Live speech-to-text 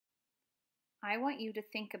I want you to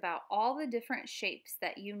think about all the different shapes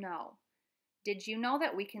that you know. Did you know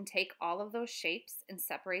that we can take all of those shapes and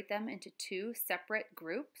separate them into two separate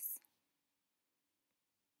groups?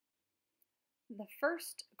 The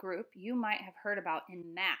first group you might have heard about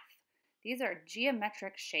in math. These are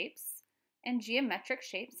geometric shapes, and geometric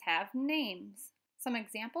shapes have names. Some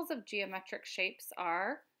examples of geometric shapes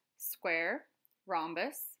are square,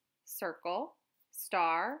 rhombus, circle,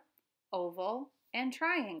 star, oval, and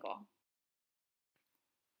triangle.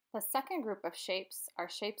 The second group of shapes are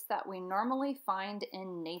shapes that we normally find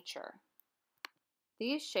in nature.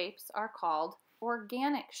 These shapes are called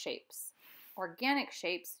organic shapes. Organic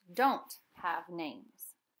shapes don't have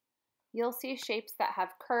names. You'll see shapes that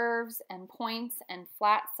have curves and points and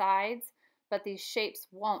flat sides, but these shapes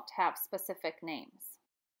won't have specific names.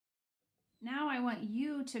 Now I want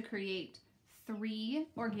you to create 3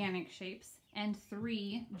 organic shapes and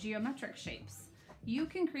 3 geometric shapes. You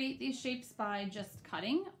can create these shapes by just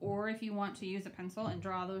cutting, or if you want to use a pencil and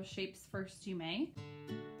draw those shapes first, you may.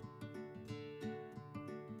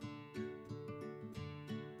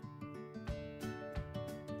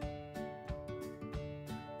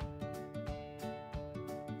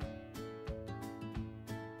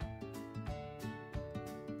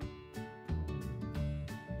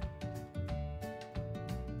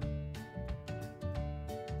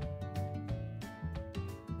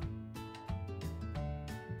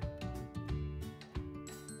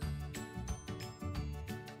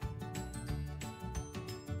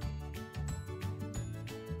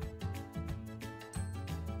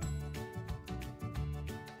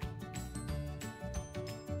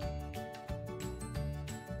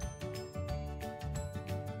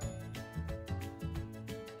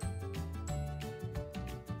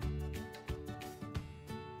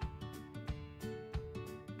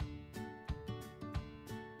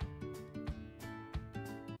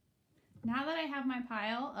 Now that I have my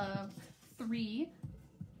pile of 3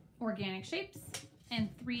 organic shapes and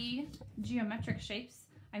 3 geometric shapes,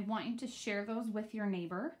 I want you to share those with your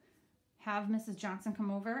neighbor. Have Mrs. Johnson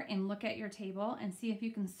come over and look at your table and see if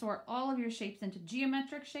you can sort all of your shapes into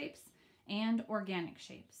geometric shapes and organic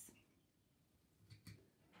shapes.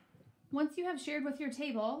 Once you have shared with your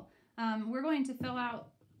table, we're going to fill out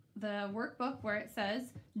the workbook where it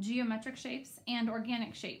says geometric shapes and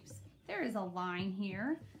organic shapes. There is a line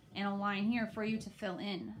here and a line here for you to fill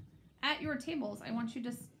in. At your tables, I want you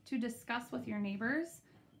to discuss with your neighbors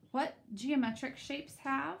what geometric shapes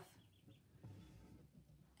have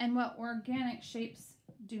and what organic shapes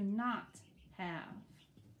do not have.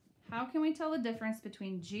 How can we tell the difference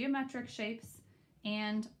between geometric shapes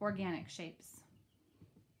and organic shapes?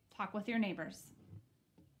 Talk with your neighbors.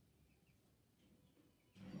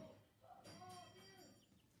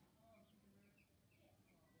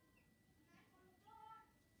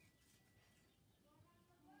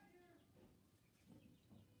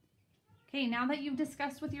 Okay, now that you've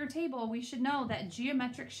discussed with your table, we should know that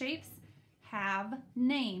geometric shapes have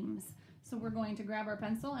names. So we're going to grab our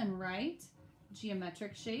pencil and write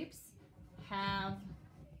geometric shapes have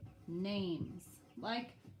names,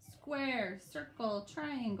 like square, circle,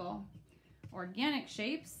 triangle. Organic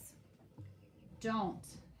shapes don't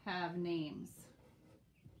have names.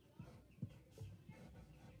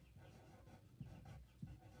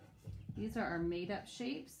 These are our made-up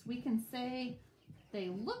shapes. We can say they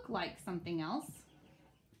look like something else.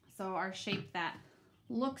 So our shape that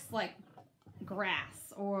looks like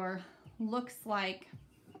grass or looks like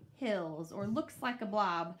hills or looks like a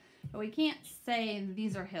blob, but we can't say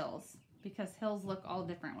these are hills because hills look all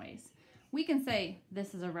different ways. We can say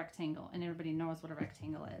this is a rectangle and everybody knows what a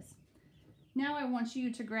rectangle is. Now I want you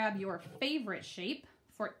to grab your favorite shape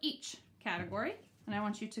for each category, and I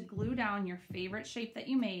want you to glue down your favorite shape that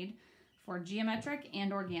you made for geometric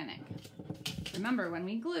and organic. Remember, when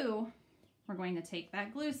we glue, we're going to take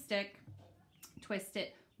that glue stick, twist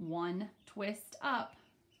it 1 twist up.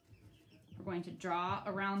 We're going to draw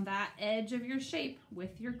around that edge of your shape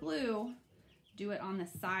with your glue. Do it on the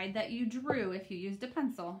side that you drew if you used a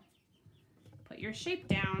pencil. Put your shape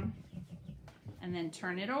down and then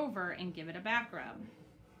turn it over and give it a back rub.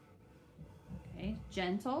 Okay,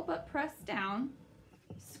 gentle but press down,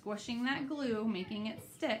 squishing that glue, making it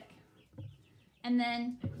stick. And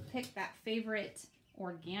then pick that favorite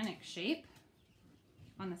organic shape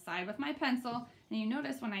on the side with my pencil. And you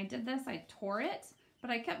notice when I did this, I tore it, but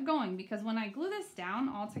I kept going because when I glue this down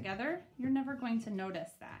all together, you're never going to notice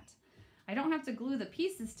that. I don't have to glue the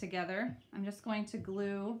pieces together. I'm just going to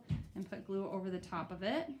glue and put glue over the top of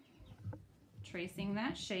it, tracing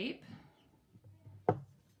that shape.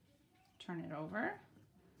 Turn it over,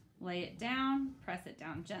 lay it down, press it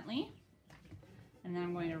down gently. And And then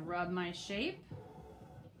I'm going to rub my shape.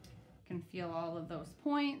 You can feel all of those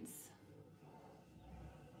points.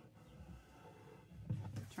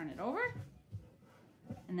 Turn it over.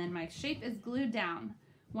 And then my shape is glued down.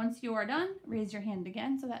 Once you are done, raise your hand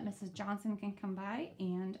again so that Mrs. Johnson can come by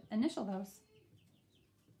and initial those.